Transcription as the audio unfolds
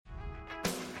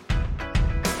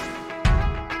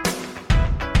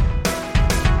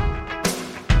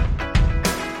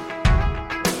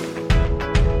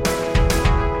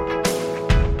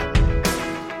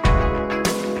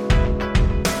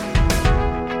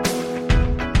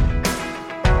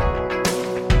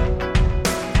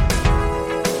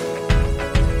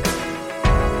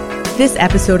This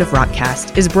episode of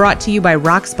Rockcast is brought to you by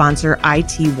Rock sponsor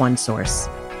IT OneSource.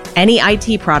 Any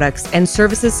IT products and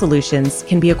services solutions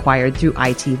can be acquired through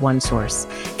IT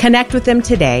OneSource. Connect with them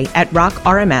today at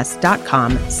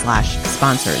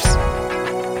rockrms.com/sponsors.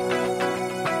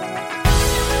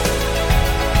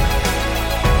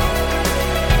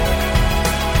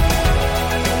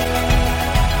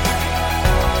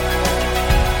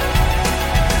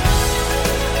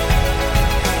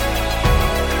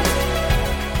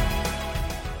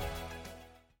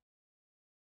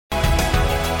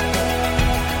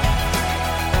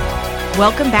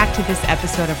 Welcome back to this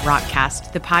episode of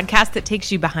Rockcast, the podcast that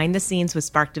takes you behind the scenes with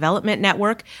Spark Development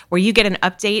Network, where you get an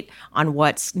update on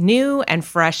what's new and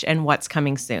fresh and what's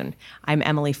coming soon. I'm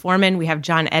Emily Foreman. We have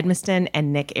John Edmiston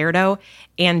and Nick Erdo.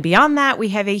 And beyond that, we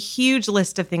have a huge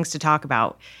list of things to talk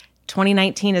about.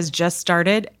 2019 has just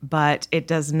started, but it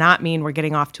does not mean we're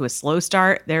getting off to a slow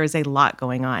start. There is a lot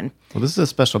going on. Well, this is a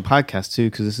special podcast, too,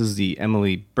 because this is the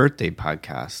Emily birthday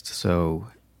podcast. So,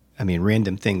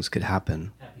 random things could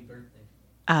happen.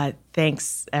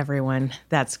 Thanks, everyone.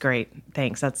 That's great.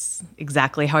 Thanks. That's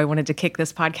exactly how I wanted to kick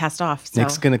this podcast off. So.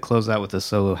 Nick's going to close out with a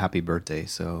solo happy birthday,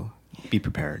 so be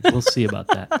prepared. We'll see about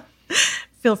that.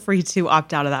 Feel free to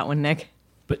opt out of that one, Nick.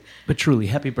 But truly,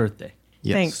 happy birthday.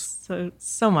 Yes. Thanks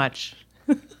so much.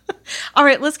 All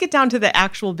right, let's get down to the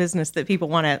actual business that people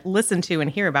want to listen to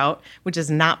and hear about, which is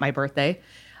not my birthday.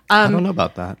 I don't know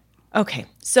about that. Okay,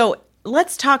 so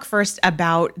let's talk first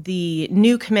about the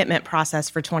new commitment process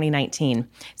for 2019.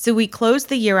 So we closed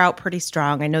the year out pretty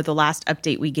strong. I know the last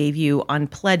update we gave you on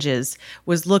pledges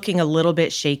was looking a little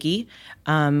bit shaky.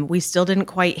 We still didn't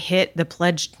quite hit the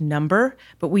pledged number,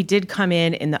 but we did come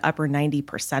in the upper 90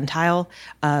 percentile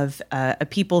of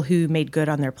people who made good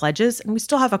on their pledges. And we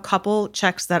still have a couple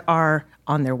checks that are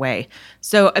on their way.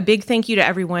 So a big thank you to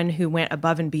everyone who went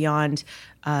above and beyond.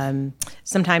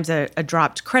 Sometimes a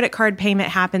dropped credit card payment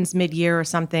happens mid-year or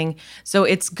something. So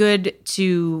it's good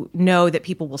to know that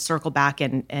people will circle back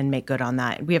and make good on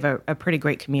that. We have a pretty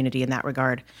great community in that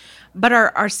regard. But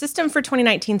our system for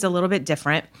 2019 is a little bit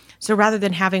different. So rather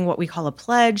than having what we call a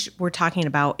pledge, we're talking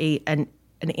about an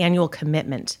annual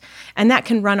commitment. And that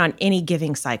can run on any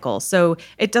giving cycle. So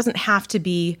it doesn't have to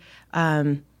be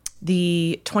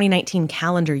the 2019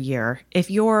 calendar year. If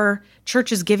your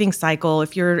church's giving cycle,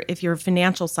 if your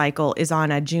financial cycle is on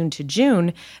a June to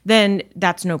June, then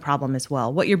that's no problem as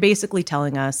well. What you're basically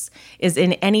telling us is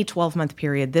in any 12-month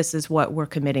period, this is what we're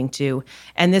committing to,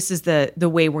 and this is the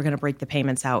way we're going to break the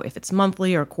payments out, if it's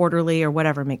monthly or quarterly or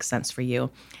whatever makes sense for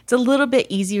you. It's a little bit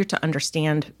easier to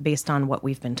understand based on what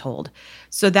we've been told.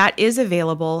 So that is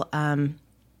available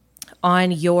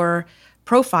on your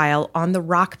profile on the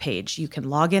Rock page. You can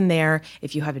log in there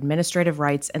if you have administrative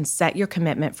rights and set your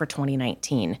commitment for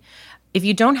 2019. If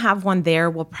you don't have one there,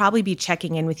 we'll probably be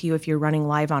checking in with you if you're running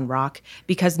live on Rock,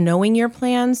 because knowing your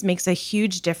plans makes a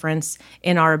huge difference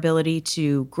in our ability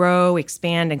to grow,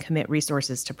 expand, and commit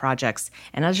resources to projects.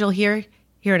 And as you'll hear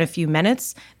here in a few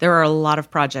minutes, there are a lot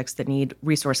of projects that need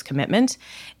resource commitment,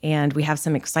 and we have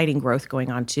some exciting growth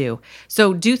going on too.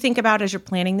 So do think about, as you're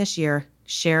planning this year,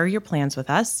 share your plans with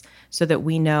us so that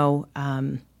we know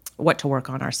what to work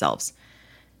on ourselves.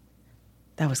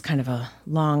 That was kind of a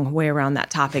long way around that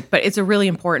topic, but it's a really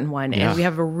important one, and we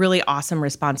have a really awesome,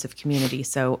 responsive community.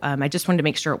 So I just wanted to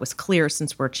make sure it was clear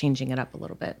since we're changing it up a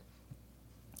little bit.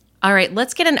 All right,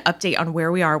 let's get an update on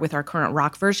where we are with our current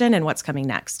Rock version and what's coming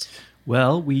next.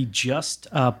 Well, we just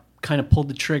kind of pulled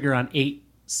the trigger on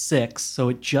 8.6, so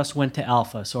it just went to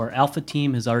alpha. So our alpha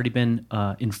team has already been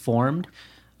informed.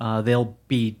 They'll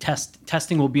be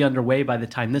testing will be underway by the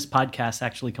time this podcast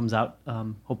actually comes out,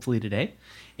 hopefully today.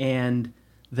 And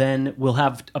then we'll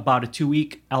have about a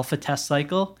 2-week alpha test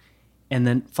cycle, and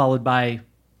then followed by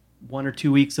 1 or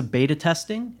 2 weeks of beta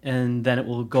testing, and then it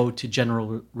will go to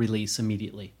general release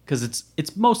immediately. Because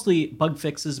it's mostly bug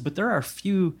fixes, but there are a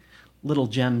few little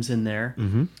gems in there.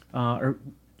 Mm-hmm. Or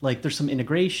like there's some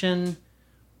integration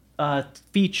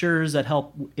features that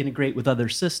help integrate with other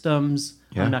systems.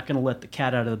 Yeah. I'm not going to let the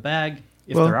cat out of the bag,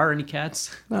 if there are any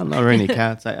cats. No, not any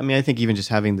cats. I think even just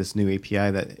having this new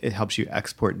API that it helps you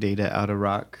export data out of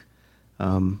Rock,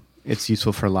 it's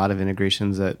useful for a lot of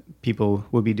integrations that people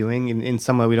will be doing in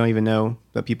some way we don't even know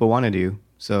that people want to do.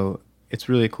 So it's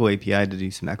really a cool API to do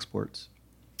some exports.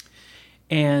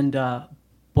 And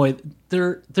boy,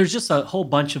 there's just a whole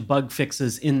bunch of bug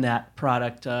fixes in that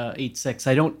product 8.6.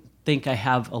 I don't think I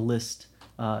have a list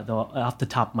though off the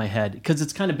top of my head, because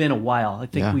it's kind of been a while. I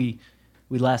think we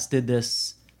last did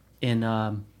this in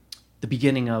the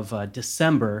beginning of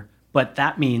December, but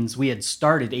that means we had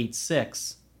started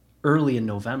 8.6 early in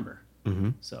November. Mm-hmm.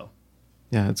 So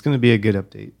yeah, it's going to be a good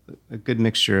update, a good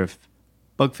mixture of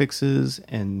bug fixes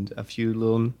and a few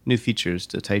little new features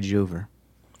to tide you over.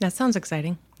 That sounds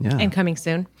exciting. Yeah. And coming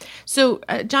soon. So,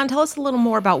 John, tell us a little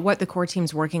more about what the core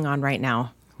team's working on right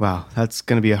now. Wow, that's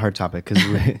going to be a hard topic because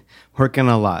we're working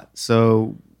a lot.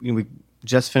 So we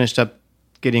just finished up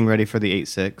getting ready for the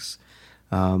 8.6.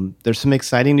 There's some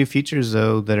exciting new features,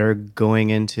 though, that are going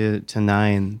into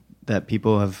 9 that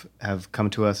people have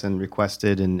come to us and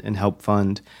requested and helped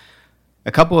fund.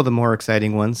 A couple of the more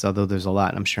exciting ones, although there's a lot,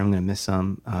 and I'm sure I'm going to miss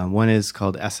some. One is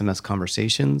called SMS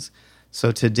Conversations.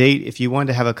 So to date, if you wanted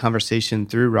to have a conversation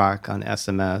through Rock on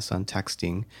SMS, on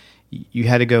texting, you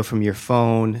had to go from your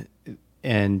phone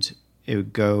and it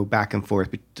would go back and forth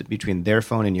between their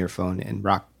phone and your phone, and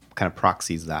Rock kind of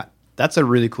proxies that. That's a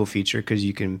really cool feature because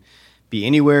you can be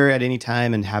anywhere at any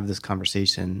time and have this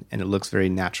conversation, and it looks very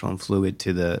natural and fluid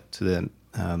to the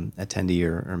attendee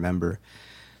or member.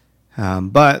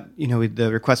 But the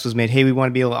request was made, hey, we want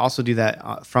to be able to also do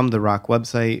that from the Rock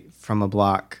website, from a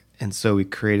block. And so we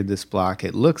created this block.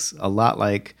 It looks a lot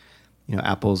like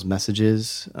Apple's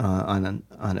Messages on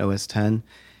OS X.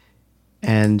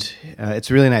 And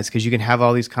it's really nice because you can have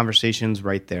all these conversations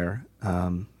right there.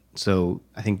 So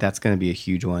I think that's going to be a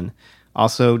huge one.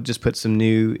 Also, just put some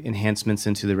new enhancements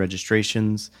into the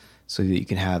registrations so that you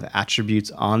can have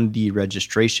attributes on the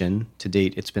registration. To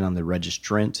date, it's been on the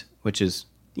registrant, which is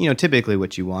typically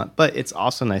what you want. But it's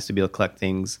also nice to be able to collect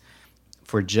things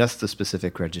for just the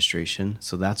specific registration.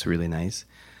 So that's really nice.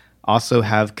 Also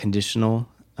have conditional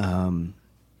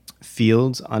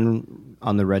fields on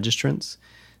the registrants.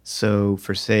 So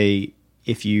for say,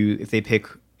 if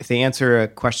they answer a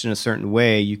question a certain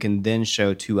way, you can then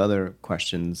show 2 other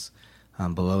questions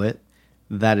below it.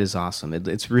 That is awesome.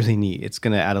 It's really neat. It's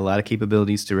going to add a lot of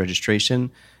capabilities to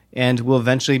registration, and we'll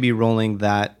eventually be rolling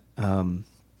that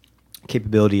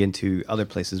capability into other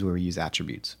places where we use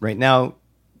attributes. Right now,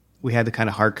 we had to kind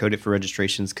of hard code it for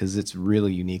registrations because it's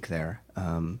really unique there,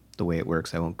 the way it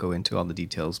works. I won't go into all the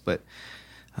details, but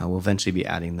we'll eventually be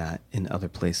adding that in other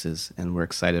places, and we're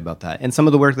excited about that. And some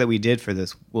of the work that we did for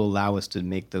this will allow us to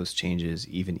make those changes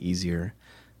even easier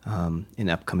in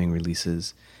upcoming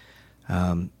releases.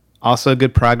 Also,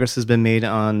 good progress has been made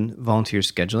on volunteer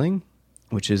scheduling,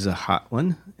 which is a hot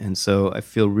one. And so I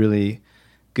feel really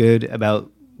good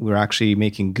about we're actually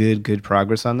making good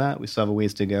progress on that. We still have a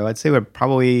ways to go. I'd say we're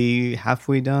probably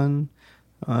halfway done,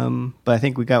 but I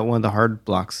think we got one of the hard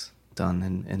blocks done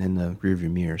and in the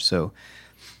rearview mirror. So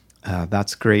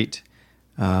that's great.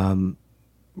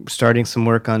 Starting some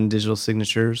work on digital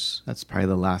signatures. That's probably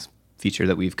the last feature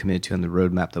that we've committed to on the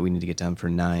roadmap that we need to get done for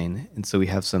 9. And so we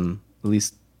have some, at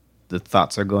least the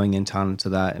thoughts are going into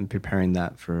that and preparing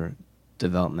that for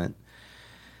development.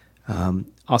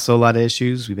 Also, a lot of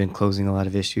issues. We've been closing a lot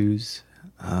of issues.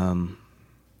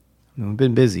 We've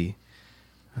been busy.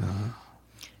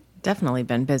 Definitely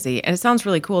been busy. And it sounds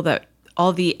really cool that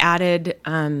all the added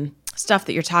stuff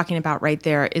that you're talking about right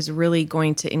there is really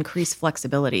going to increase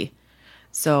flexibility.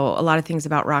 So a lot of things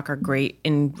about Rock are great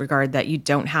in regard that you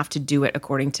don't have to do it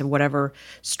according to whatever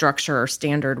structure or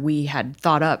standard we had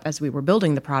thought up as we were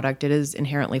building the product. It is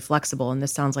inherently flexible, and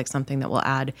this sounds like something that will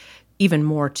add even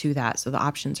more to that. So the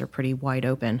options are pretty wide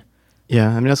open.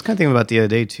 Yeah, I was kind of thinking about the other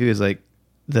day too, is like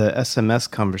the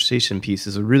SMS conversation piece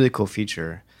is a really cool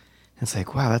feature. It's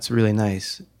like, wow, that's really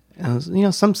nice. And,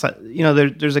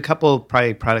 there's a couple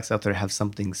probably products out there that have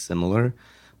something similar.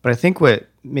 But I think what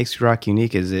makes Rock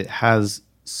unique is it has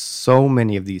so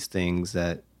many of these things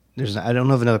that I don't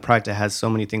know of another product that has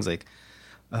so many things like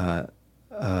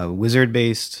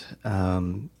wizard-based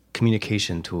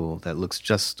communication tool that looks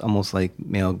just almost like a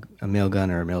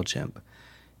Mailgun or a MailChimp.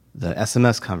 The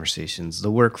SMS conversations,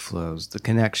 the workflows, the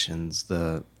connections,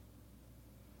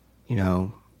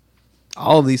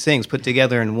 all of these things put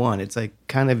together in one. It's like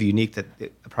kind of unique that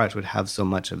a product would have so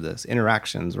much of this.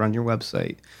 Interactions, run your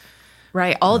website.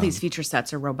 Right. All of these feature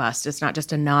sets are robust. It's not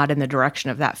just a nod in the direction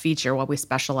of that feature while we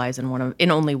specialize in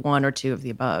only 1 or 2 of the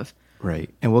above. Right.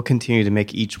 And we'll continue to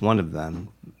make each one of them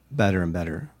better and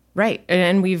better. Right.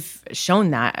 And we've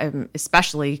shown that,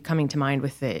 especially coming to mind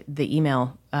with the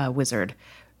email wizard.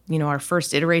 Our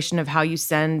first iteration of how you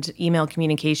send email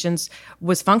communications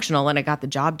was functional and it got the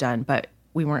job done, but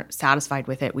we weren't satisfied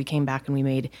with it. We came back and we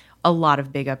made a lot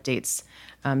of big updates.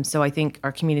 So I think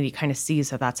our community kind of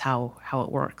sees that that's how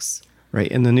it works. Right.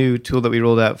 And the new tool that we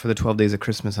rolled out for the 12 Days of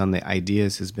Christmas on the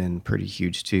ideas has been pretty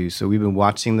huge too. So we've been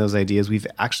watching those ideas. We've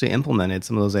actually implemented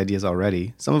some of those ideas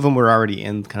already. Some of them were already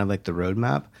in kind of like the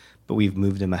roadmap, but we've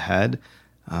moved them ahead.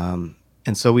 And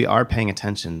so we are paying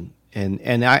attention. And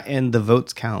the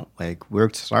votes count. Like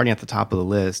we're starting at the top of the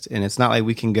list, and it's not like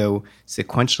we can go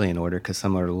sequentially in order because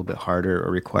some are a little bit harder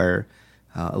or require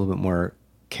a little bit more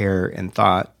care and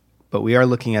thought, but we are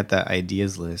looking at that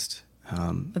ideas list.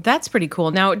 But that's pretty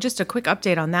cool. Now, just a quick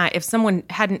update on that. If someone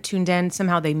hadn't tuned in,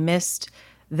 somehow they missed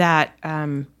that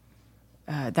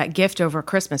that gift over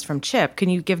Christmas from Chip, can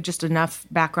you give just enough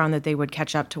background that they would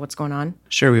catch up to what's going on?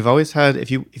 Sure. We've always had,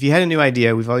 if you had a new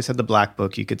idea, we've always had the black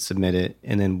book. You could submit it,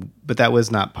 but that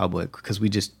was not public because we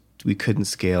couldn't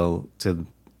scale to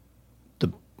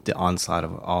the onslaught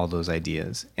of all those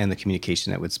ideas and the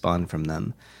communication that would spawn from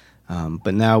them.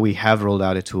 But now we have rolled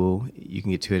out a tool. You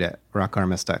can get to it at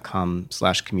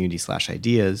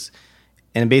rockrms.com/community/ideas.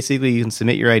 And basically you can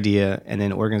submit your idea and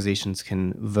then organizations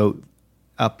can vote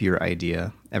up your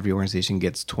idea. Every organization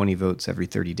gets 20 votes every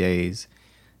 30 days.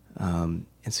 And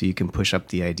so you can push up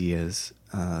the ideas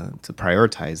to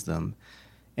prioritize them.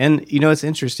 And, it's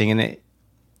interesting. And,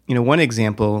 one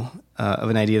example of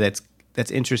an idea that's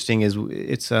interesting is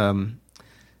it's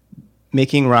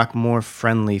making Rock more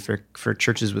friendly for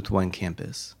churches with one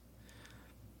campus.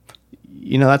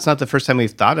 That's not the first time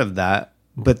we've thought of that,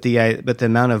 but the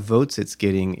amount of votes it's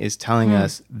getting is telling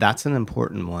us that's an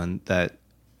important one that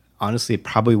honestly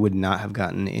probably would not have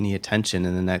gotten any attention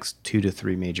in the next 2 to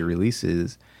 3 major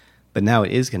releases, but now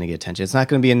it is going to get attention. It's not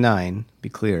going to be a 9, be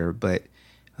clear, but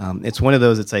it's one of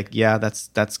those. It's like, yeah,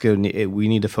 that's good. We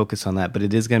need to focus on that, but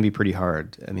it is going to be pretty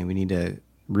hard. I mean, we need to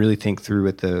really think through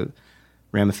what the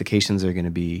ramifications are going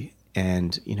to be,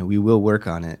 and we will work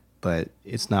on it, but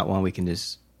it's not one we can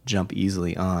just jump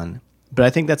easily on. But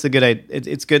I think that's a good idea.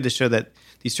 It's good to show that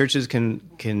these churches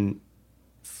can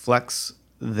flex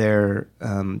their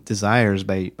desires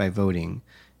by voting,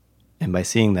 and by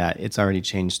seeing that, it's already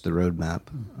changed the roadmap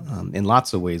in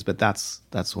lots of ways. But that's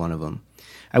one of them.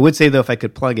 I would say though, if I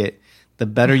could plug it, the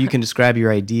better you can describe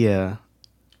your idea,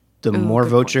 the more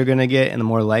votes you're going to get, and the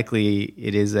more likely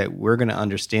it is that we're going to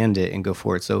understand it and go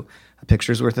forward. So a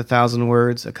picture's worth 1,000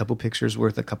 words, a couple pictures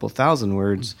worth a couple thousand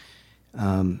words,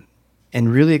 and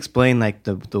really explain like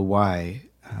the why,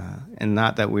 and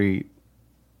not that we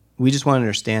just want to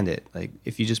understand it. Like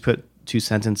if you just put 2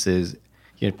 sentences,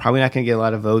 you're probably not going to get a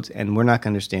lot of votes, and we're not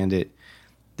going to understand it.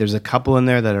 There's a couple in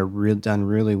there that are done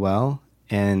really well,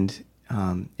 and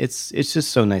it's just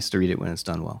so nice to read it when it's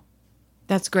done well.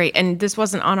 That's great. And this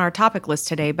wasn't on our topic list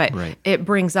today, but It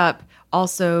brings up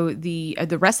also the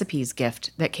recipes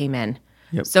gift that came in.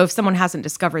 Yep. So if someone hasn't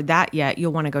discovered that yet,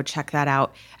 you'll want to go check that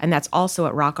out. And that's also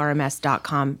at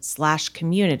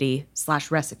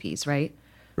rockrms.com/community/recipes, right?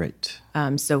 Right.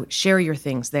 So share your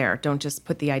things there. Don't just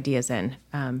put the ideas in.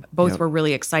 Both were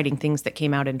really exciting things that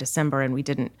came out in December, and we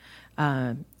didn't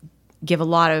give a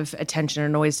lot of attention or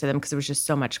noise to them because there was just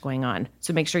so much going on.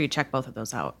 So make sure you check both of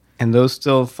those out. And those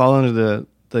still fall under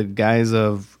the guise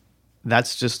of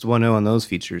that's just 1.0 on those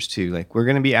features too. Like we're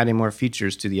going to be adding more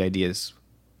features to the ideas.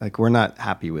 Like we're not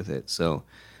happy with it. So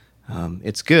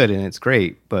it's good and it's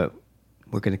great, but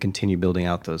we're going to continue building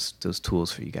out those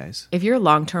tools for you guys. If you're a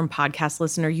long-term podcast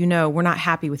listener, we're not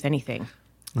happy with anything.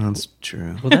 That's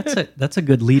true. Well, that's a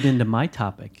good lead into my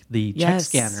topic, the check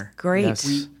scanner. Great.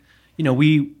 Yes.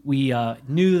 We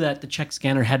knew that the check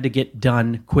scanner had to get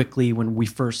done quickly when we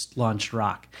first launched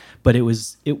Rock, but it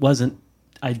wasn't,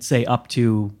 I'd say, up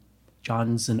to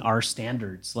John's and our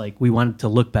standards. Like we wanted to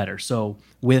look better. So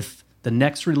with the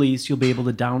next release, you'll be able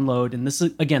to download, and this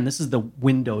is the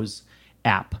Windows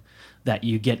app that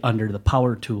you get under the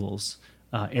Power Tools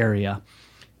area,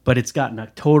 but it's gotten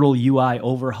a total UI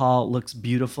overhaul. It looks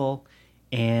beautiful,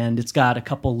 and it's got a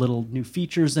couple little new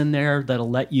features in there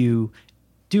that'll let you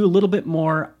do a little bit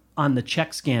more on the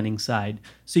check scanning side.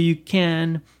 So you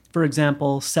can, for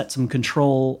example, set some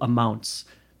control amounts,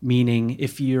 meaning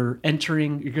if you're going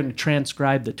to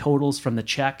transcribe the totals from the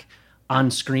check on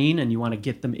screen and you want to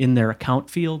get them in their account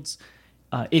fields,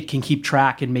 it can keep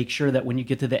track and make sure that when you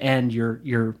get to the end,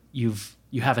 you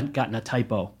haven't gotten a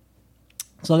typo.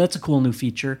 So that's a cool new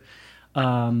feature.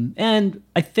 And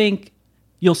I think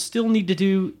you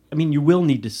will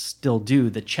need to still do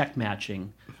the check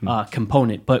matching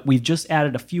component, but we've just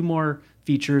added a few more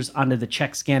features onto the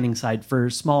check scanning side for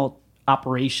small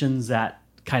operations that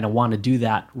kind of want to do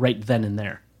that right then and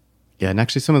there. Yeah, and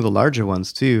actually some of the larger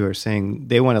ones too are saying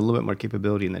they want a little bit more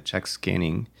capability in the check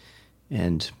scanning,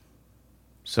 and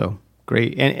so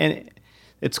great. And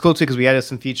it's cool too because we added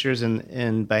some features,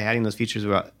 and by adding those features,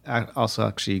 we'll also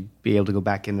actually be able to go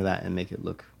back into that and make it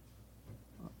look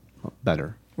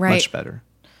better, much better.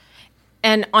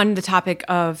 And on the topic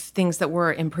of things that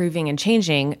we're improving and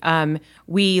changing,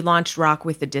 we launched Rock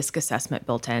with the DISC assessment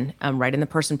built in, right in the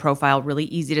person profile, really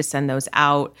easy to send those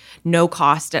out, no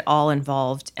cost at all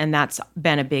involved, and that's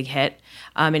been a big hit.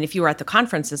 And if you were at the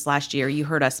conferences last year, you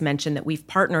heard us mention that we've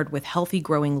partnered with Healthy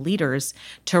Growing Leaders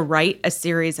to write a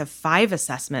series of 5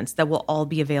 assessments that will all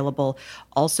be available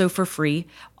also for free,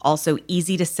 also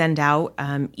easy to send out,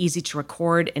 easy to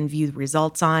record and view the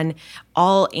results on,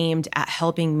 all aimed at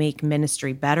helping make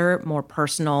ministry better, more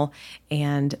personal,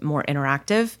 and more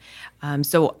interactive.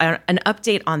 So an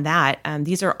update on that.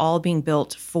 These are all being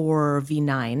built for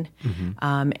V9.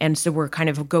 And so we're kind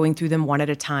of going through them one at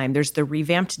a time. There's the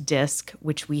revamped DISC,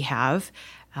 which we have,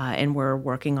 and we're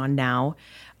working on now.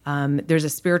 There's a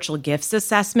spiritual gifts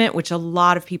assessment, which a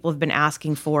lot of people have been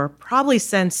asking for probably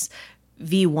since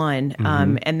V1.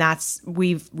 And that's,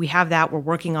 we have that, we're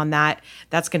working on that.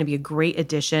 That's going to be a great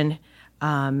addition.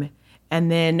 And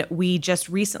then we just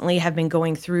recently have been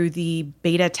going through the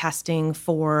beta testing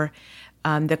for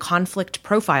the conflict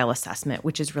profile assessment,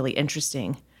 which is really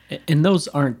interesting. And those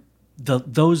aren't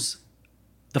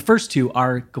the first 2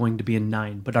 are going to be in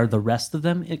 9, but are the rest of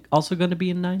them also going to be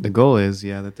in 9? The goal is,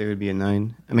 that they would be in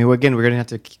 9. I mean, again, we're going to have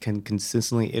to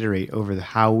consistently iterate over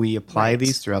how we apply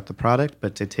these throughout the product,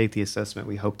 but to take the assessment,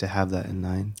 we hope to have that in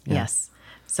 9. Yeah. Yes.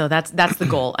 So that's the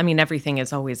goal. I mean, everything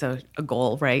is always a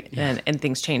goal, right? Yeah. And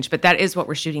things change, but that is what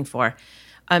we're shooting for.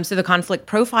 So the conflict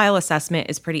profile assessment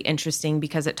is pretty interesting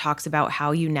because it talks about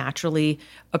how you naturally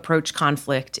approach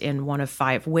conflict in one of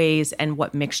 5 ways and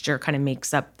what mixture kind of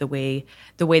makes up the way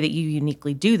that you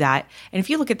uniquely do that. And if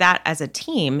you look at that as a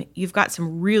team, you've got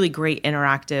some really great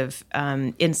interactive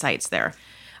insights there.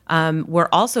 We're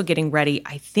also getting ready,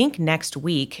 I think next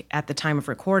week at the time of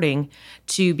recording,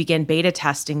 to begin beta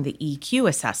testing the EQ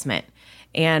assessment.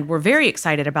 And we're very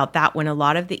excited about that when a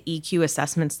lot of the EQ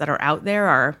assessments that are out there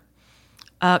are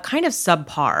kind of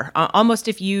subpar. Almost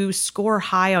if you score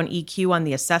high on EQ on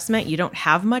the assessment, you don't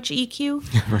have much EQ.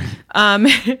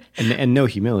 And no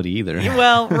humility either.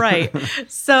 Well, right.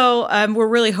 So we're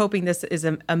really hoping this is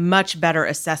a much better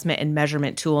assessment and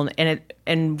measurement tool.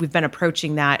 And we've been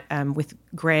approaching that with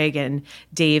Greg and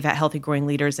Dave at Healthy Growing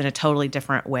Leaders in a totally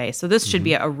different way. So this should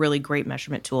be a really great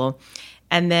measurement tool.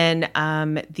 And then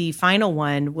the final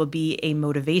one will be a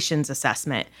motivations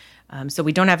assessment. So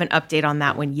we don't have an update on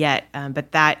that one yet,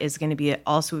 but that is going to be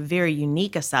also a very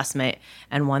unique assessment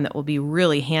and one that will be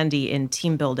really handy in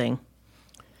team building.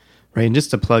 Right, and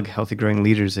just to plug Healthy Growing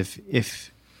Leaders,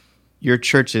 if your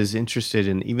church is interested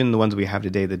in even the ones we have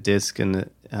today, the DISC and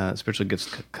the spiritual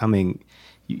gifts coming,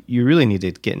 you really need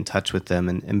to get in touch with them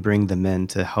and bring them in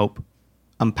to help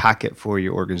unpack it for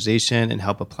your organization and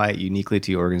help apply it uniquely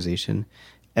to your organization.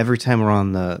 Every time we're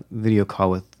on the video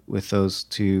call with those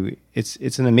 2,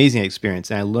 it's an amazing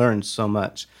experience, and I learned so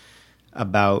much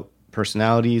about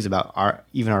personalities, about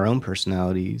our own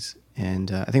personalities,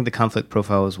 and I think the conflict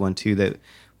profile was one too that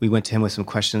we went to him with some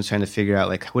questions trying to figure out,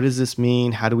 like, what does this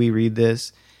mean? How do we read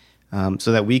this?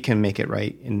 So that we can make it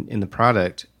right in the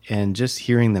product. And just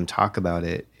hearing them talk about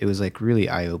it, it was like really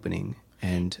eye-opening.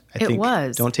 And I think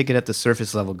don't take it at the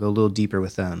surface level, go a little deeper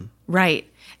with them. Right.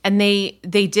 And they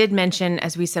did mention,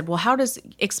 as we said, well,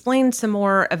 explain some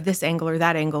more of this angle or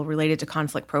that angle related to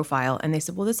conflict profile. And they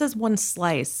said, well, this is one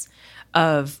slice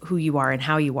of who you are and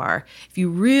how you are. If you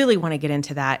really want to get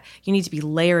into that, you need to be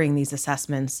layering these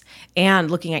assessments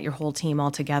and looking at your whole team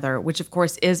altogether, which of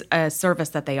course is a service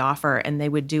that they offer, and they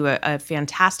would do a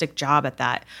fantastic job at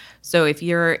that. So if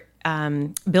you're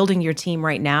building your team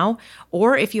right now,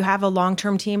 or if you have a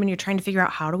long-term team and you're trying to figure out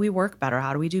how do we work better,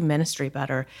 how do we do ministry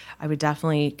better, I would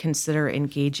definitely consider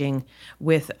engaging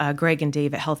with Greg and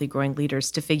Dave at Healthy Growing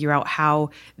Leaders to figure out how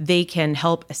they can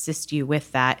help assist you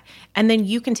with that. And then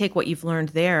you can take what you've learned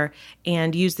there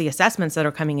and use the assessments that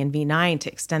are coming in V9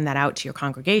 to extend that out to your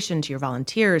congregation, to your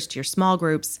volunteers, to your small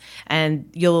groups, and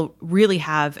you'll really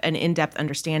have an in-depth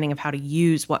understanding of how to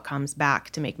use what comes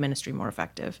back to make ministry more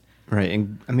effective. Right.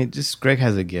 And I mean, just Greg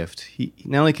has a gift. He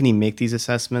not only can he make these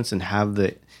assessments and have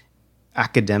the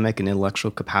academic and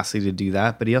intellectual capacity to do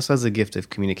that, but he also has a gift of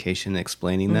communication and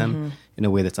explaining them in a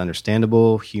way that's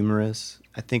understandable, humorous.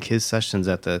 I think his sessions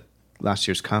at the last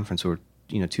year's conference were,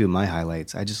 2 of my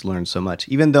highlights. I just learned so much.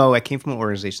 Even though I came from an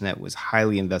organization that was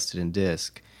highly invested in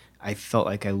DISC, I felt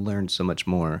like I learned so much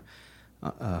more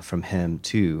from him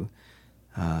too.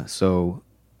 So,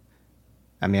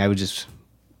 I mean, I would just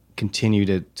continue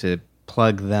to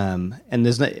plug them, and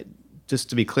there's not, just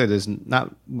to be clear,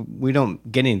 we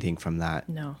don't get anything from that.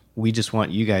 No, we just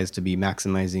want you guys to be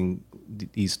maximizing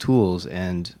these tools,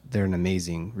 and they're an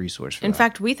amazing resource for in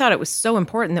fact, we thought it was so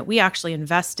important that we actually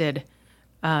invested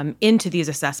into these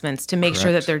assessments to make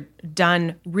sure that Correct. they're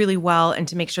done really well and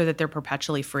to make sure that they're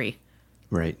perpetually free.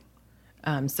 Right.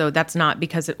 So that's not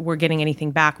because we're getting anything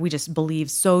back. We just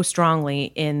believe so strongly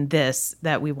in this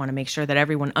that we want to make sure that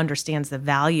everyone understands the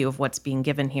value of what's being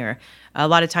given here. A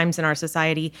lot of times in our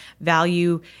society,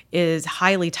 value is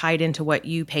highly tied into what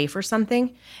you pay for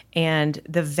something. And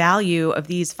the value of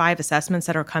these 5 assessments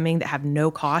that are coming that have no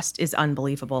cost is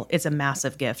unbelievable. It's a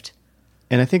massive gift.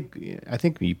 And I think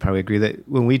you probably agree that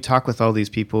when we talk with all these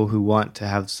people who want to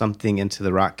have something into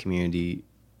the rock community,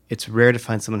 it's rare to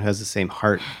find someone who has the same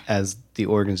heart as the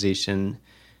organization,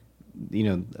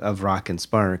 of Rock and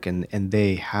Spark, and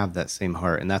they have that same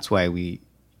heart, and that's why we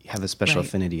have a special Right.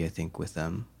 affinity, I think, with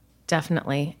them.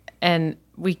 Definitely. And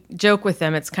we joke with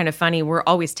them. It's kind of funny. We're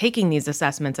always taking these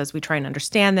assessments as we try and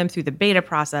understand them through the beta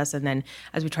process. And then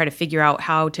as we try to figure out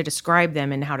how to describe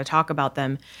them and how to talk about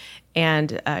them.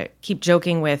 And keep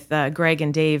joking with Greg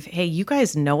and Dave, hey, you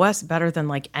guys know us better than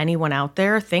like anyone out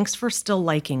there. Thanks for still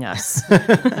liking us.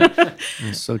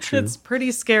 It's so true. It's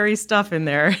pretty scary stuff in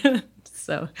there.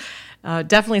 So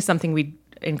definitely something we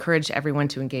encourage everyone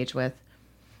to engage with.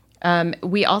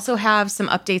 We also have some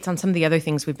updates on some of the other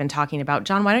things we've been talking about.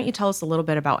 John, why don't you tell us a little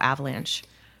bit about Avalanche?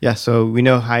 Yeah, so we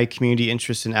know high community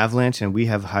interest in Avalanche, and we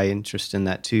have high interest in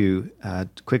that too.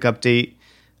 Quick update,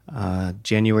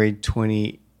 January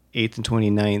 28th and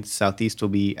 29th, Southeast will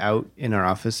be out in our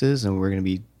offices, and we're going to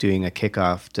be doing a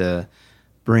kickoff to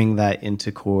bring that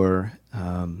into core,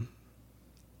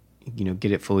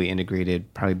 get it fully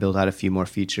integrated, probably build out a few more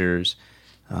features,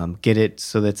 get it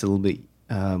so that it's a little bit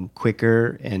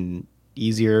quicker and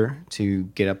easier to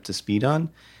get up to speed on.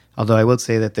 Although I would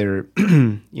say that they're,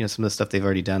 some of the stuff they've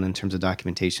already done in terms of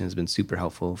documentation has been super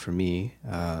helpful for me.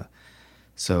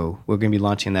 So we're going to be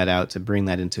launching that out to bring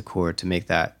that into core to make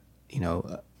that,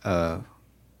 a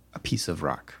piece of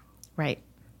Rock. Right.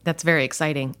 That's very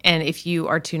exciting. And if you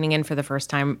are tuning in for the first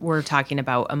time, we're talking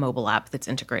about a mobile app that's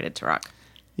integrated to Rock.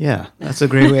 Yeah, that's a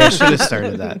great way. I should have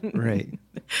started that. Right.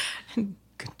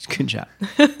 Good job.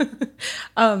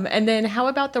 And then how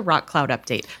about the Rock Cloud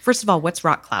update? First of all, what's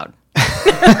Rock Cloud?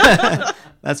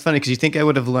 That's funny because you think I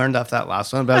would have learned off that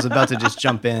last one, but I was about to just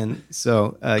jump in.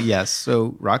 So yes,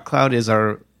 so Rock Cloud is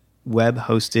our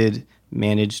web-hosted,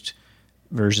 managed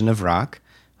version of Rock.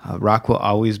 Rock will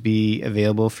always be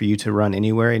available for you to run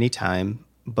anywhere, anytime.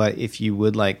 But if you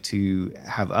would like to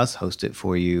have us host it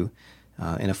for you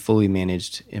in a fully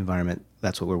managed environment,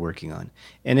 that's what we're working on.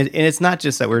 And it's not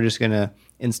just that we're just going to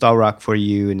install Rock for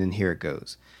you and then here it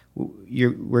goes.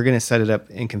 We're going to set it up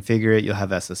and configure it. You'll have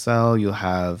SSL.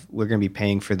 We're going to be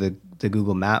paying for the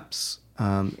Google Maps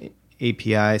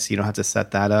API, so you don't have to set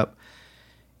that up.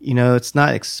 It's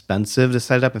not expensive to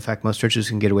set it up. In fact, most churches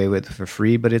can get away with it for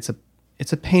free, but it's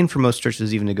a pain for most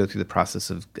churches even to go through the process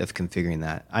of configuring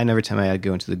that. Every time I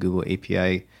go into the Google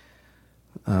API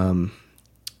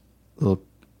little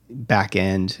back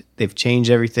end, they've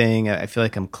changed everything. I feel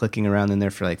like I'm clicking around in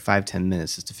there for like 5-10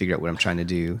 minutes just to figure out what I'm trying to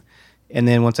do. And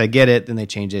then once I get it, then they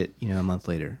change it, a month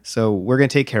later. So we're going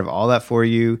to take care of all that for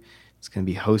you. It's going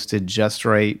to be hosted just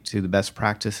right to the best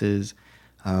practices.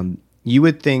 You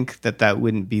would think that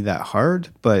wouldn't be that hard,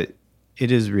 but it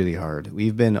is really hard.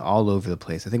 We've been all over the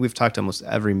place. I think we've talked to almost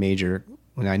every major,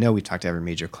 I know we've talked to every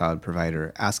major cloud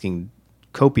provider, asking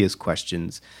copious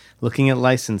questions, looking at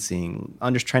licensing,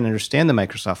 trying to understand the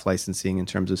Microsoft licensing in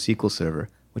terms of SQL Server,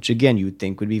 which again, you would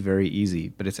think would be very easy,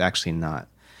 but it's actually not.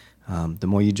 The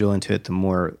more you drill into it, the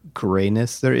more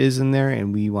grayness there is in there,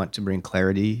 and we want to bring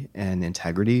clarity and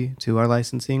integrity to our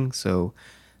licensing. So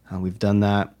we've done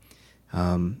that.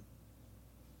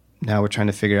 Now we're trying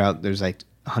to figure out, there's like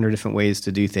 100 different ways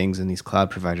to do things in these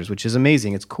cloud providers, which is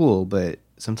amazing. It's cool, but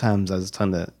sometimes I was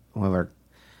telling one of our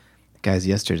guys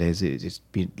yesterday,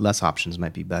 less options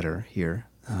might be better here.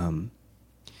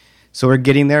 So we're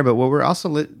getting there, but what we're also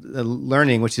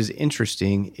learning, which is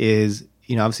interesting, is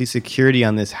obviously security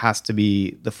on this has to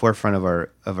be the forefront of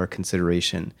our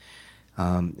consideration.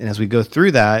 And as we go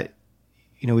through that,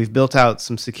 we've built out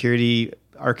some security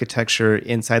architecture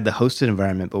inside the hosted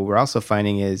environment, but what we're also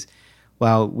finding is,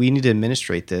 well, we need to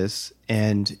administrate this,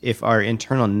 and if our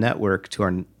internal network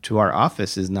to our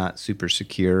office is not super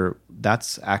secure,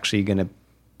 that's actually going to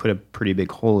put a pretty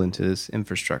big hole into this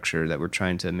infrastructure that we're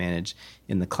trying to manage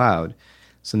in the cloud.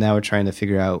 So now we're trying to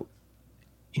figure out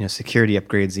security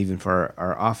upgrades even for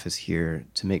our office here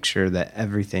to make sure that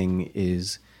everything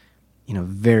is,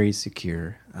 very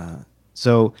secure.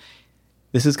 So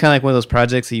this is kind of like one of those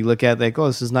projects that you look at like, oh,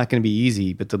 this is not going to be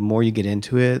easy. But the more you get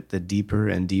into it, the deeper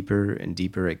and deeper and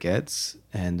deeper it gets.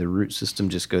 And the root system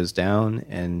just goes down.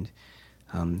 And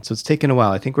so it's taken a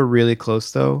while. I think we're really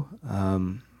close, though.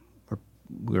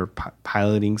 we're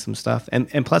piloting some stuff.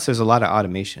 And plus, there's a lot of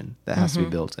automation that has to be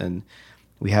built. And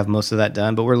we have most of that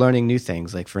done, but we're learning new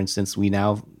things. Like, for instance,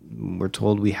 we're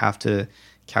told we have to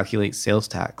calculate sales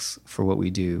tax for what we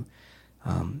do.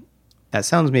 That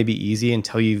sounds maybe easy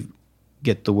until you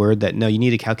get the word that, no, you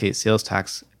need to calculate sales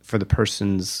tax for the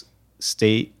person's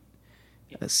state,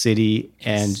 city,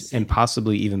 and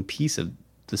possibly even piece of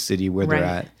the city where they're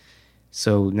at.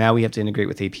 So now we have to integrate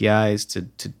with APIs to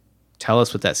tell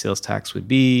us what that sales tax would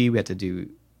be. We have to do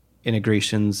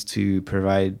integrations to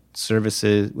provide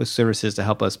services to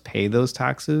help us pay those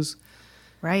taxes.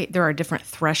 Right. There are different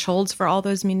thresholds for all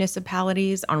those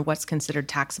municipalities on what's considered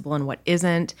taxable and what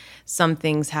isn't. Some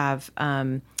things have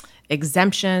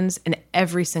exemptions, and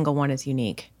every single one is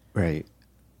unique. Right.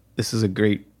 This is a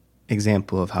great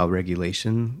example of how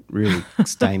regulation really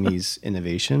stymies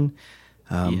innovation.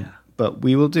 But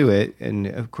we will do it. And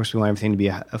of course, we want everything to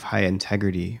be of high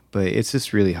integrity. But it's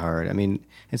just really hard. I mean,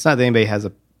 it's not that anybody has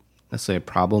necessarily a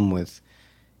problem with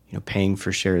paying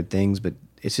for shared things, but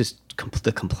it's just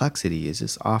the complexity is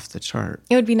just off the chart.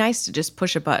 It would be nice to just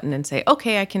push a button and say,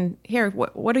 okay, I can, here,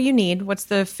 what do you need? What's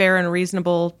the fair and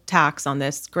reasonable tax on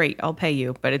this? Great, I'll pay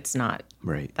you. But it's not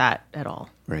that at all.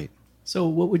 Right. So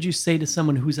what would you say to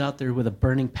someone who's out there with a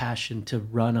burning passion to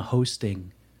run a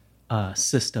hosting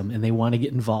system and they want to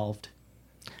get involved?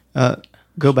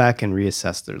 Go back and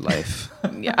reassess their life.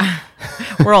 Yeah.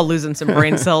 We're all losing some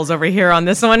brain cells over here on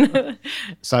this one.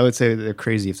 So I would say they're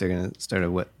crazy if they're going to start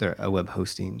a web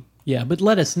hosting. Yeah, but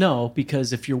let us know,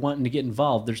 because if you're wanting to get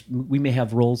involved, we may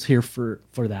have roles here for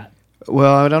that.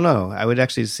 Well, I don't know. I would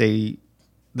actually say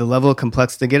the level of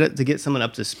complexity, to get someone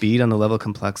up to speed on the level of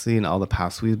complexity and all the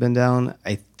paths we've been down,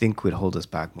 I think would hold us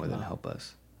back more than help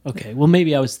us. Okay. Well,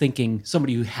 maybe I was thinking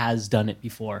somebody who has done it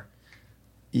before.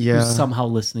 Yeah. Who's somehow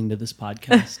listening to this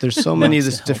podcast. There's so many of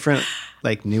these different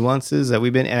nuances that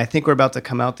we've been, and I think we're about to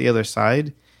come out the other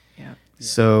side. Yeah.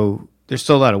 So there's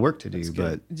still a lot of work to do,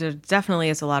 but there definitely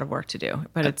is a lot of work to do,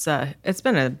 but it's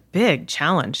been a big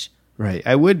challenge. Right.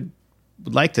 I would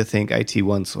like to thank IT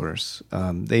OneSource.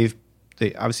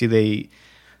 They obviously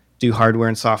do hardware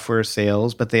and software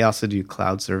sales, but they also do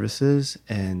cloud services,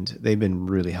 and they've been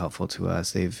really helpful to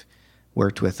us. They've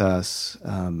worked with us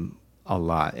a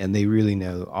lot, and they really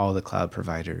know all the cloud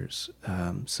providers.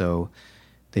 So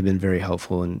they've been very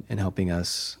helpful in helping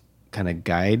us kind of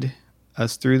guide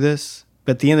us through this.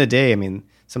 But at the end of the day, I mean,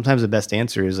 sometimes the best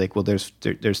answer is like, well, there's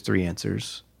three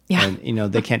answers. Yeah.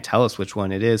 And, they can't tell us which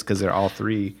one it is because they're all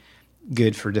three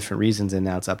good for different reasons. And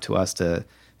now it's up to us to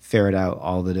ferret out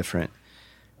all the different,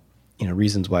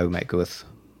 reasons why we might go with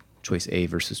choice A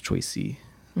versus choice C.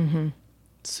 Mm-hmm.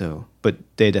 So, but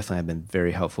they definitely have been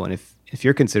very helpful. And if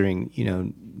you're considering,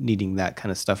 needing that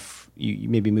kind of stuff, you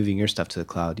may be moving your stuff to the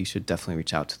cloud, you should definitely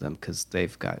reach out to them because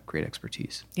they've got great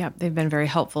expertise. Yeah, they've been very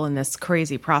helpful in this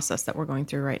crazy process that we're going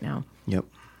through right now. Yep.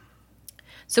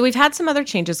 So we've had some other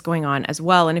changes going on as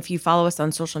well. And if you follow us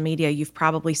on social media, you've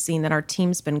probably seen that our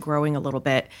team's been growing a little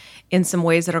bit in some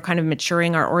ways that are kind of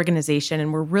maturing our organization.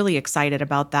 And we're really excited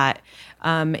about that.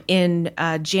 In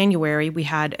January, we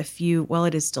had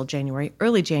it is still January,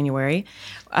 early January,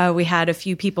 we had a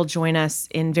few people join us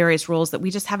in various roles that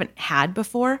we just haven't had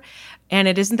before. And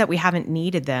it isn't that we haven't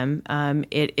needed them.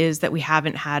 It is that we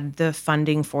haven't had the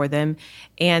funding for them,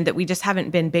 and that we just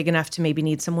haven't been big enough to maybe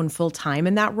need someone full-time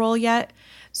in that role yet.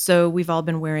 So we've all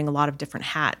been wearing a lot of different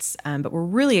hats. But we're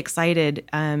really excited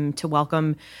to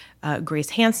welcome Grace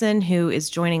Hansen, who is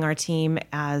joining our team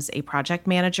as a project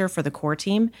manager for the core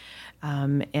team.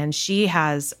 And she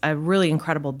has a really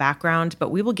incredible background, but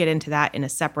we will get into that in a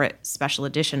separate special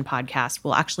edition podcast.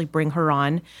 We'll actually bring her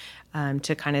on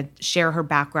to kind of share her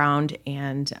background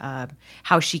and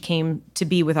how she came to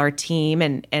be with our team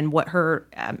and what her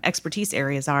expertise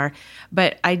areas are.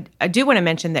 But I do want to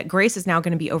mention that Grace is now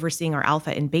going to be overseeing our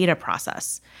alpha and beta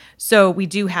process. So we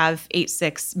do have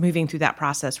 8.6 moving through that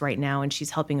process right now, and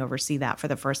she's helping oversee that for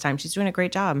the first time. She's doing a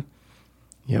great job.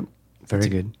 Yep. Very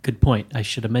good. Good point. I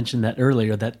should have mentioned that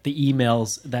earlier, that the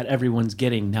emails that everyone's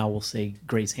getting now will say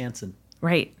Grace Hansen.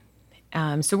 Right.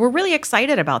 So we're really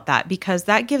excited about that because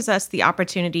that gives us the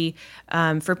opportunity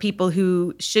for people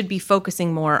who should be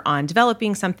focusing more on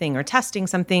developing something or testing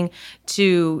something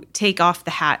to take off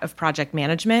the hat of project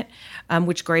management,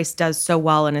 which Grace does so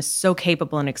well and is so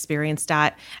capable and experienced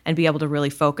at, and be able to really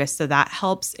focus. So that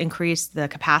helps increase the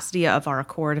capacity of our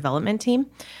core development team.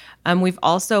 We've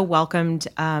also welcomed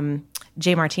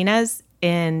Jay Martinez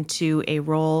into a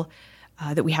role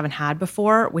that we haven't had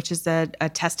before, which is a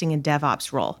testing and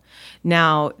DevOps role.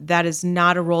 Now, that is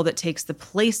not a role that takes the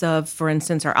place of, for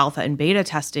instance, our alpha and beta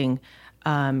testing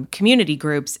community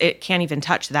groups, it can't even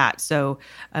touch that. So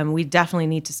we definitely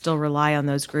need to still rely on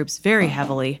those groups very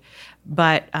heavily.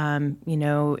 But, in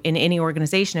any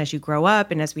organization, as you grow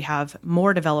up and as we have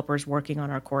more developers working on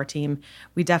our core team,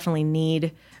 we definitely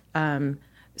need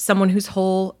someone whose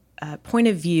whole point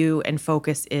of view and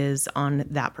focus is on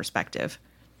that perspective.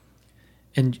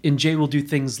 And Jay will do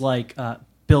things like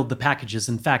build the packages.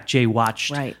 In fact, Jay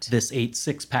watched this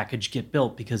 8.6 package get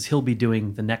built because he'll be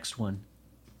doing the next one.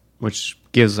 Which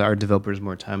gives our developers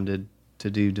more time to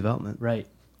do development. Right.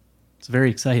 It's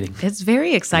very exciting. It's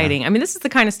very exciting. Yeah. I mean, this is the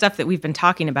kind of stuff that we've been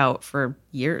talking about for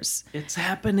years. It's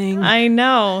happening. I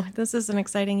know. This is an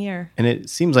exciting year. And it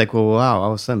seems like, well, wow, all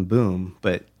of a sudden, boom.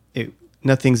 But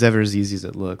nothing's ever as easy as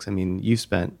it looks. I mean, you've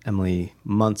spent, Emily,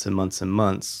 months and months and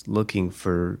months looking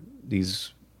for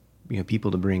these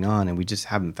people to bring on, and we just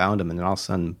haven't found them. And then all of a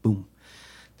sudden, boom,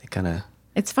 they kind of...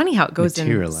 It's funny how it goes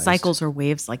in cycles or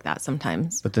waves like that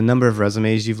sometimes. But the number of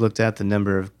resumes you've looked at, the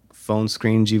number of phone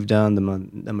screens you've done, the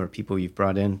number of people you've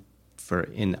brought in for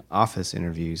in-office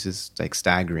interviews is like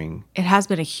staggering. It has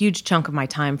been a huge chunk of my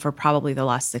time for probably the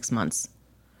last 6 months.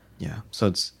 Yeah. So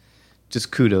it's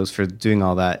just kudos for doing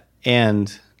all that.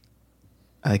 And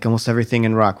like almost everything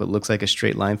in Rock, what looks like a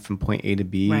straight line from point A to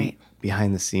B,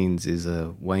 behind the scenes is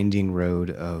a winding road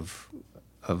of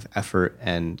effort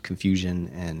and confusion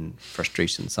and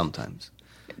frustration sometimes.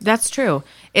 That's true.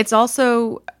 It's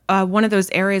also one of those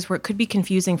areas where it could be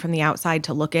confusing from the outside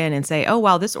to look in and say, oh,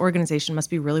 wow, this organization must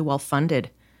be really well funded.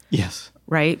 Yes.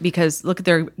 Right? Because look,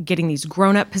 they're getting these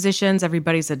grown-up positions.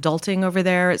 Everybody's adulting over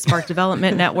there at Spark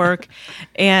Development Network.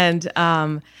 And,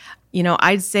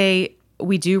 I'd say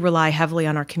we do rely heavily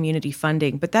on our community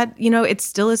funding, but that, it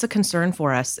still is a concern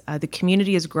for us. The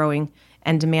community is growing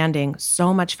and demanding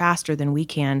so much faster than we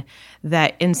can,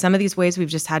 that in some of these ways we've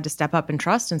just had to step up and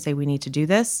trust and say we need to do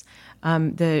this.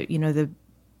 The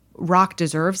Rock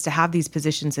deserves to have these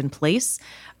positions in place,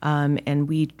 and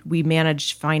we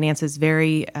manage finances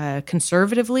very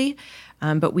conservatively,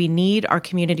 but we need our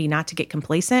community not to get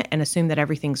complacent and assume that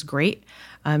everything's great.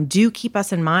 Do keep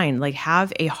us in mind, like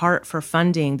have a heart for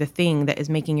funding the thing that is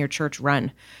making your church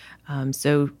run.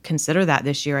 So consider that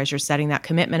this year as you're setting that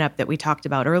commitment up that we talked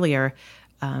about earlier,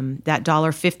 that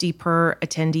 $1.50 per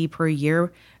attendee per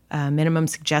year minimum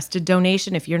suggested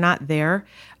donation. If you're not there,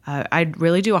 I'd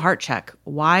really do a heart check.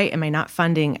 Why am I not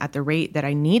funding at the rate that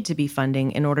I need to be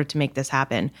funding in order to make this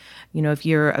happen? If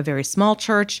you're a very small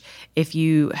church, if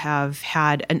you have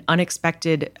had an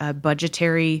unexpected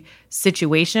budgetary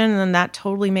situation, then that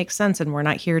totally makes sense. And we're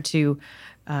not here to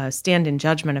stand in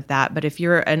judgment of that. But if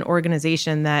you're an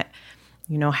organization that,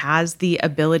 has the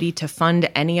ability to fund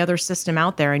any other system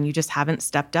out there and you just haven't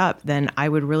stepped up, then I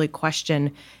would really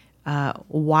question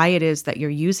why it is that you're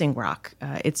using Rock.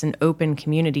 It's an open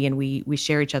community and we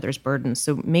share each other's burdens.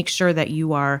 So make sure that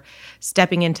you are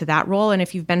stepping into that role. And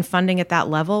if you've been funding at that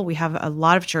level, we have a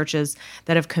lot of churches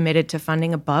that have committed to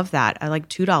funding above that. I like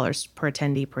 $2 per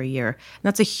attendee per year. And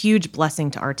that's a huge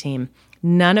blessing to our team.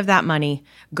 None of that money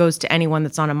goes to anyone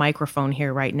that's on a microphone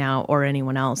here right now or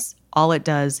anyone else. All it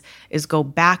does is go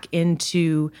back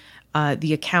into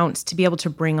the accounts to be able to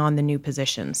bring on the new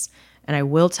positions. And I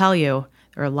will tell you,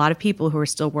 there are a lot of people who are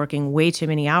still working way too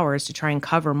many hours to try and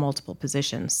cover multiple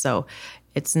positions. So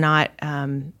it's not,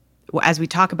 as we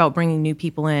talk about bringing new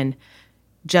people in,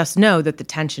 just know that the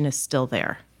tension is still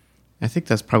there. I think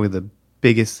that's probably the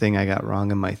biggest thing I got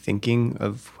wrong in my thinking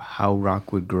of how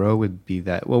Rock would grow would be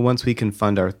that, well, once we can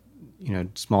fund our,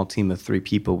 small team of 3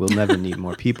 people, we'll never need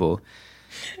more people.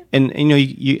 And,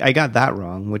 I got that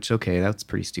wrong, which, okay, that's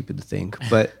pretty stupid to think.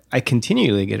 But I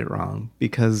continually get it wrong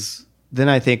because then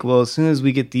I think, well, as soon as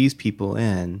we get these people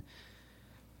in,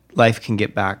 life can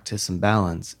get back to some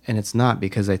balance. And it's not,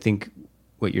 because I think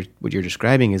what you're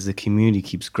describing is the community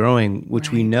keeps growing,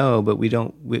 which we know, but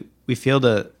we fail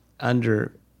to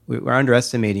we're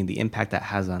underestimating the impact that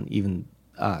has on even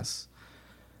us.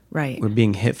 Right. We're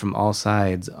being hit from all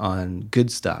sides on good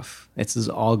stuff. This is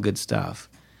all good stuff.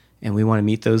 And we want to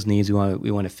meet those needs.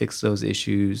 We want to fix those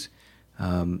issues.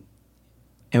 And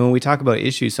when we talk about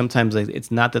issues, sometimes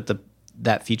it's not that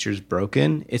that feature is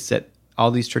broken. It's that all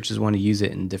these churches want to use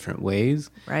it in different ways.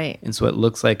 Right. And so it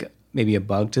looks like maybe a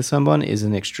bug to someone is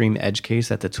an extreme edge case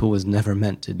that the tool was never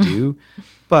meant to do.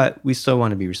 But we still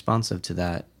want to be responsive to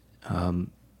that.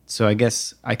 So I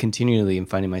guess I continually am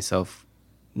finding myself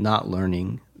not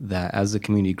learning that as the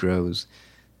community grows,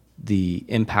 the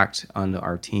impact on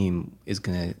our team is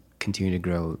going to continue to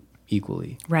grow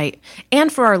equally. Right.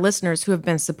 And for our listeners who have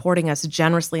been supporting us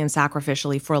generously and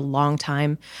sacrificially for a long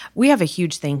time, we have a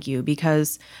huge thank you,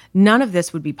 because none of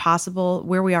this would be possible.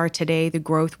 Where we are today, the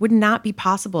growth would not be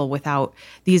possible without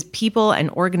these people and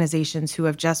organizations who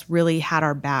have just really had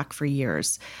our back for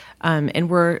years. And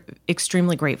we're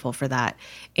extremely grateful for that.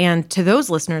 And to those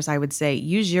listeners, I would say,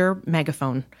 use your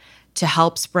megaphone to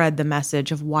help spread the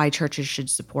message of why churches should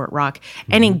support Rock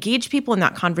and engage people in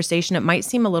that conversation. It might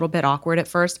seem a little bit awkward at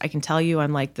first. I can tell you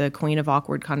I'm like the queen of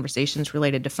awkward conversations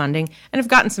related to funding, and I've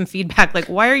gotten some feedback like,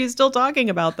 why are you still talking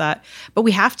about that? But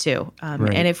we have to.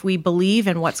 Right. And if we believe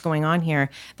in what's going on here,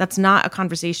 that's not a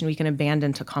conversation we can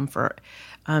abandon to comfort.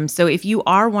 So if you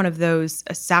are one of those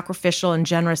sacrificial and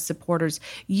generous supporters,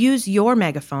 use your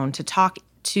megaphone to talk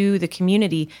to the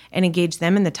community and engage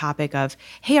them in the topic of,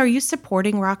 hey, are you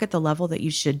supporting Rock at the level that you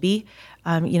should be?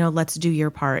 Let's do your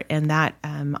part. And that,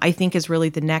 I think, is really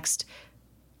the next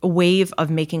wave of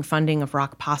making funding of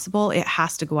Rock possible. It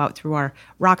has to go out through our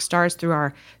rock stars, through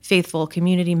our faithful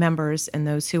community members, and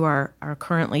those who are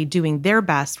currently doing their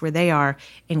best where they are.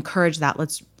 Encourage that.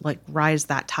 Let's rise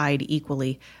that tide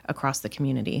equally across the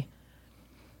community.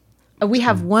 We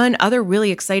have one other really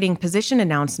exciting position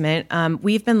announcement.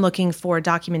 We've been looking for a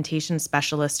documentation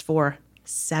specialist for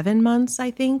 7 months, I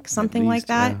think, something like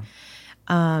that.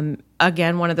 Yeah.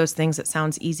 Again, one of those things that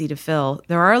sounds easy to fill.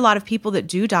 There are a lot of people that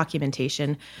do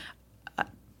documentation,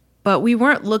 but we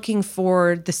weren't looking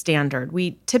for the standard.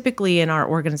 We typically in our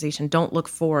organization don't look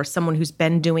for someone who's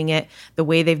been doing it the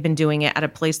way they've been doing it at a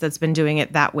place that's been doing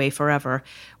it that way forever.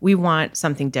 We want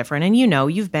something different. And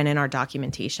you've been in our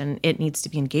documentation. It needs to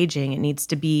be engaging. It needs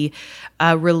to be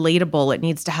relatable. It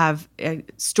needs to have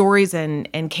stories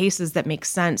and cases that make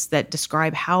sense, that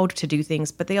describe how to do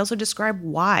things, but they also describe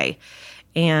why.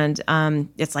 And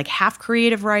it's like half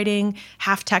creative writing,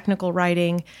 half technical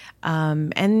writing,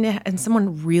 and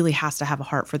someone really has to have a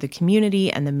heart for the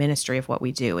community and the ministry of what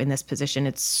we do in this position.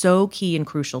 It's so key and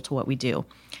crucial to what we do.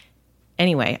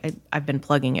 Anyway, I've been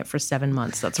plugging it for 7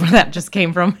 months. That's where that just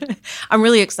came from. I'm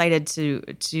really excited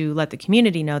to let the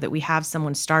community know that we have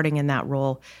someone starting in that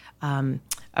role on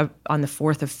the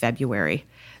 4th of February.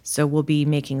 So we'll be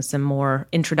making some more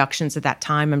introductions at that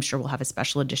time. I'm sure we'll have a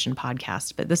special edition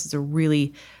podcast, but this is a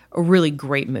really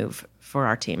great move for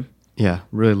our team. Yeah,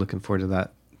 really looking forward to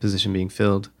that position being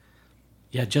filled.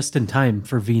 Yeah, just in time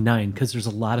for V9, because there's a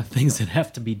lot of things that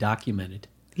have to be documented.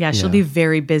 Yeah, she'll be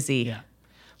very busy. Yeah.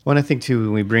 Well, and I think, too,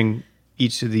 when we bring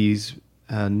each of these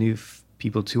new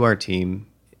people to our team,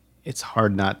 it's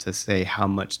hard not to say how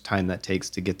much time that takes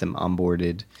to get them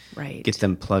onboarded, right? Get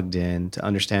them plugged in, to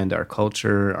understand our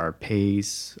culture, our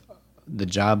pace, the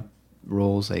job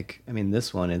roles.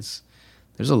 This one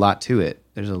there's a lot to it.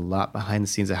 There's a lot behind the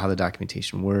scenes of how the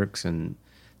documentation works and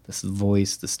the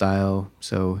voice, the style.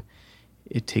 So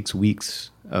it takes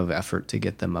weeks of effort to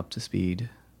get them up to speed.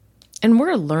 And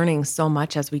we're learning so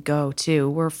much as we go, too.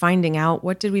 We're finding out,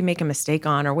 what did we make a mistake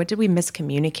on, or what did we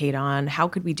miscommunicate on? How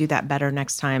could we do that better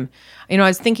next time? I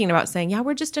was thinking about saying,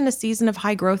 we're just in a season of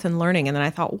high growth and learning. And then I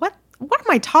thought, what am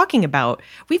I talking about?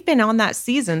 We've been on that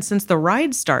season since the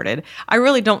ride started. I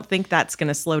really don't think that's going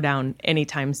to slow down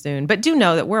anytime soon. But do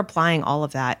know that we're applying all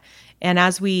of that. And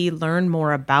as we learn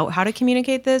more about how to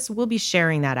communicate this, we'll be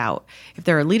sharing that out. If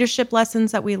there are leadership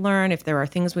lessons that we learn, if there are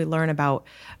things we learn about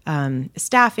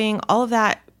staffing, all of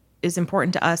that is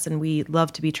important to us, and we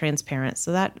love to be transparent.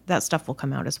 So that stuff will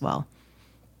come out as well.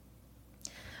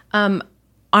 Kind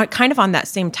of on that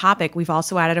same topic, we've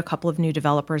also added a couple of new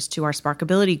developers to our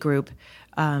Sparkability group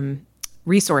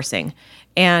resourcing.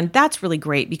 And that's really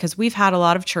great, because we've had a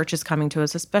lot of churches coming to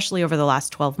us, especially over the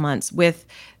last 12 months, with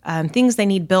things they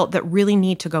need built that really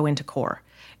need to go into core.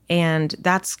 And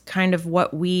that's kind of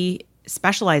what we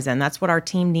specialize in. That's what our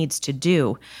team needs to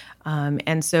do.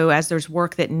 And so as there's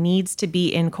work that needs to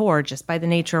be in core, just by the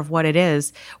nature of what it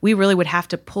is, we really would have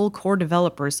to pull core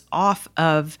developers off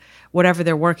of whatever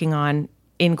they're working on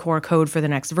in core code for the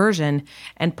next version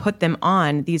and put them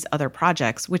on these other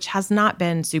projects, which has not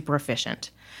been super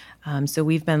efficient. So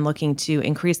we've been looking to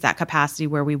increase that capacity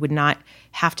where we would not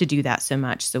have to do that so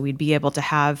much. So we'd be able to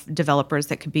have developers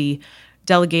that could be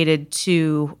delegated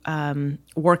to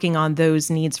working on those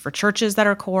needs for churches that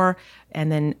are core,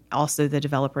 and then also the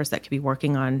developers that could be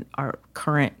working on our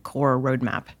current core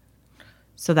roadmap.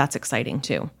 So that's exciting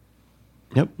too.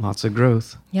 Yep, lots of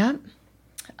growth. Yep.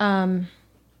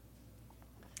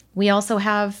 We also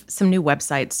have some new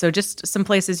websites. So just some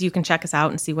places you can check us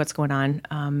out and see what's going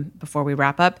on before we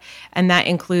wrap up. And that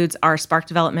includes our Spark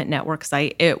Development Network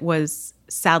site. It was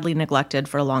sadly neglected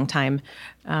for a long time.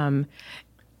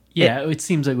 Yeah, it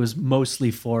seems it was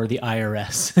mostly for the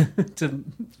IRS to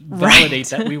validate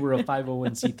that we were a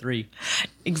 501c3.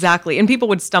 Exactly. And people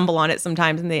would stumble on it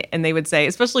sometimes and they would say,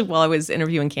 especially while I was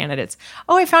interviewing candidates,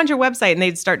 "Oh, I found your website." And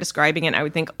they'd start describing it. And I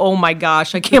would think, "Oh my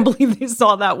gosh, I can't believe they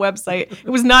saw that website. It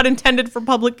was not intended for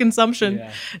public consumption."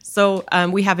 Yeah. So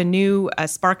we have a new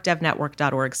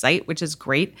sparkdevnetwork.org site, which is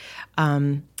great.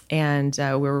 And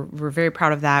we're very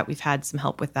proud of that. We've had some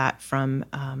help with that from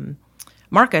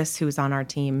Marcus, who's on our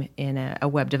team in a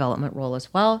web development role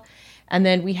as well. And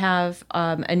then we have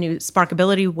a new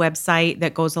Sparkability website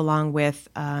that goes along with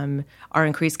our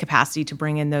increased capacity to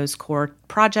bring in those core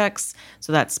projects.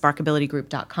 So that's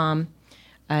sparkabilitygroup.com.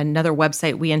 Another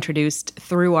website we introduced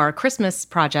through our Christmas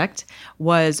project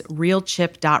was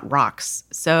realchip.rocks.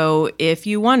 So if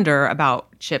you wonder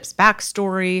about Chip's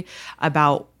backstory,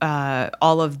 about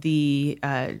all of the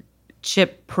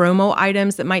Chip promo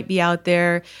items that might be out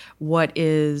there, what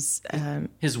is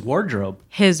his wardrobe?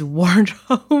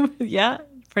 Yeah,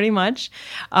 pretty much.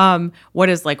 What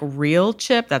is like real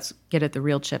Chip? That's get at the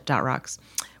realchip.rocks.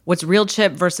 What's real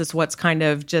Chip versus what's kind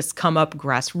of just come up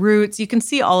grassroots. You can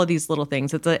see all of these little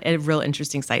things. It's a real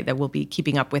interesting site that we'll be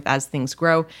keeping up with as things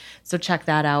grow. So check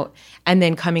that out. And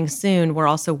then coming soon, we're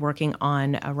also working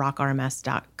on a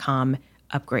rockrms.com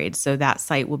upgrade. So that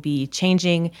site will be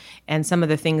changing, and some of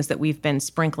the things that we've been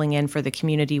sprinkling in for the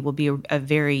community will be a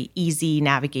very easy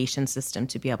navigation system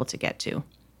to be able to get to.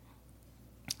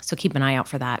 So keep an eye out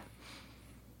for that.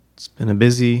 It's been a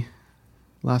busy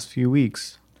last few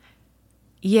weeks.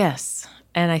 Yes,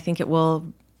 and I think it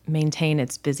will maintain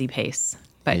its busy pace.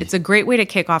 But it's a great way to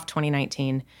kick off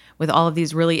 2019 with all of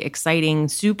these really exciting,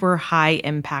 super high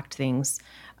impact things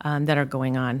that are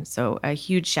going on. So a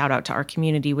huge shout out to our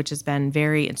community, which has been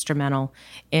very instrumental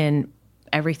in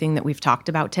everything that we've talked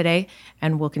about today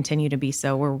and will continue to be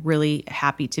so. We're really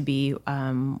happy to be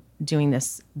doing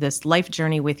this life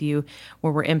journey with you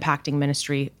where we're impacting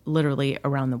ministry literally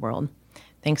around the world.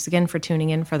 Thanks again for tuning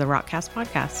in for the Rockcast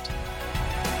podcast.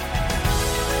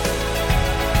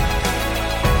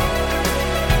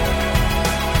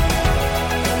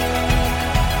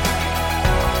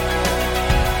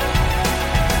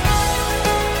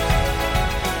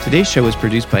 Today's show was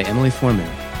produced by Emily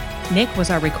Foreman. Nick was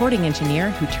our recording engineer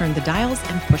who turned the dials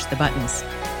and pushed the buttons.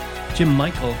 Jim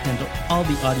Michael handled all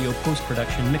the audio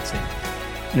post-production mixing.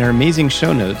 And our amazing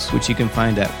show notes, which you can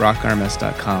find at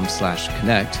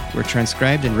rockrms.com/connect, were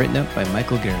transcribed and written up by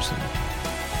Michael Garrison.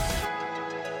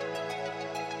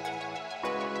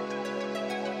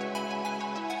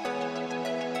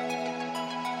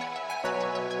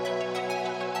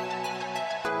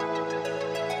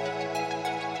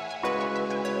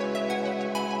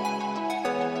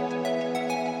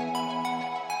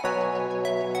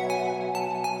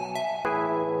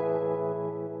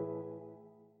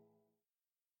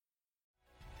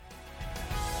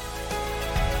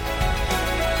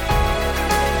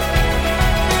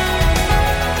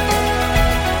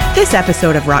 This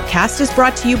episode of Rockcast is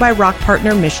brought to you by Rock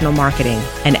Partner Missional Marketing,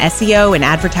 an SEO and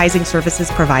advertising services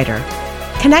provider.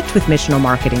 Connect with Missional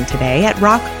Marketing today at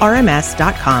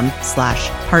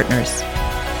rockrms.com/partners.